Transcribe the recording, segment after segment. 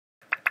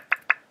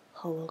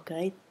Hello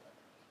guys,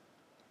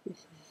 this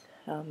is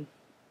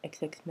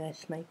XX Mass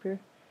Sniper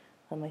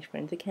on my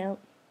friend's account,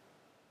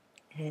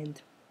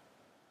 and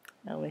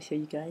I want to show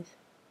you guys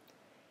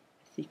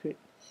a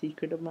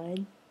secret of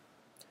mine.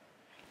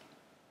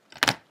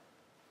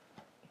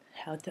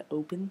 How to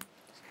open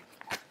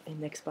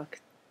an Xbox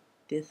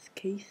disc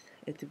case.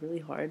 It's really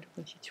hard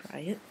once you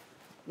try it.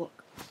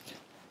 Look,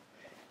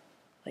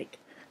 like,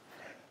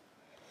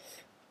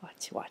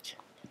 watch.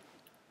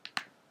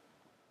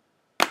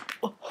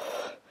 Oh.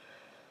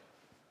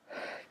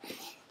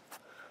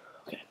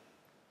 Okay.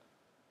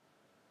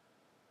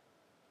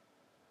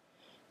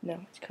 Now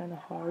it's kind of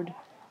hard.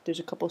 There's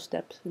a couple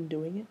steps in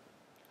doing it.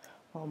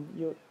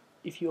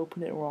 If you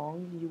open it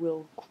wrong, you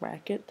will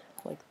crack it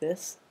like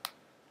this.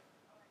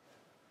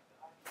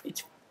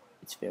 It's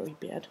very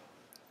bad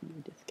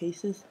in disc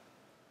cases.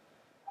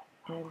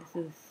 And this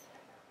is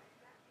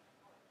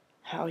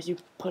how you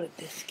put a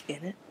disc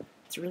in it.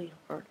 It's really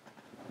hard.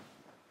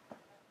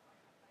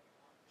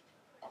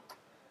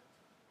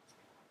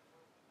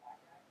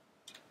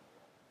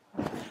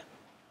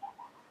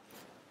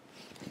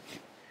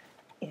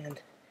 And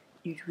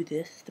you do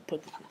this to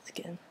put the disc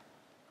in.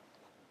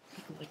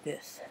 You go like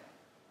this.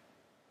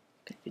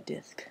 Get your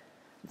disc.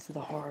 This is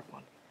the hard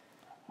one.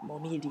 More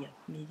medium.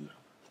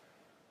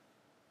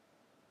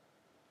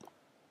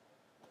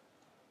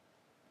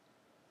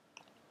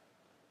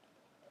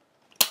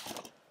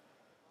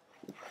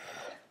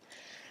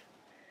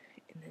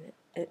 And then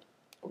it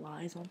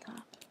lies on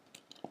top.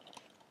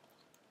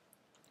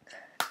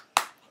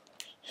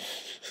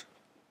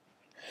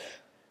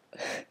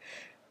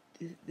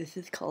 This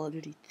is Call of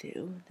Duty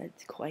 2.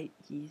 That's quite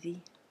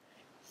easy.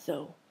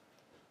 So,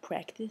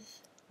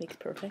 practice makes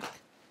perfect.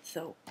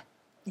 So,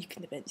 you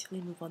can eventually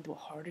move on to a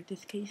harder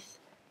disc case.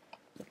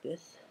 Like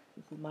this.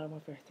 This is Modern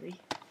Warfare 3.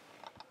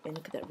 And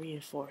look at that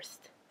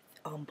reinforced.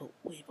 It's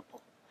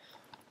unbelievable.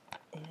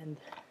 And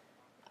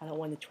I don't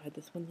want to try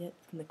this one yet.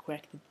 It's going to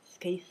crack this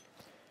case.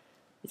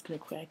 It's going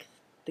to crack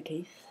the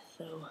case.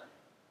 So,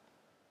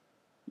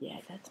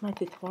 yeah, that's my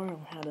tutorial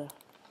on how to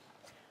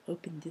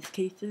open disc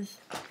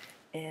cases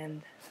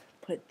and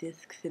put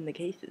discs in the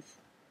cases.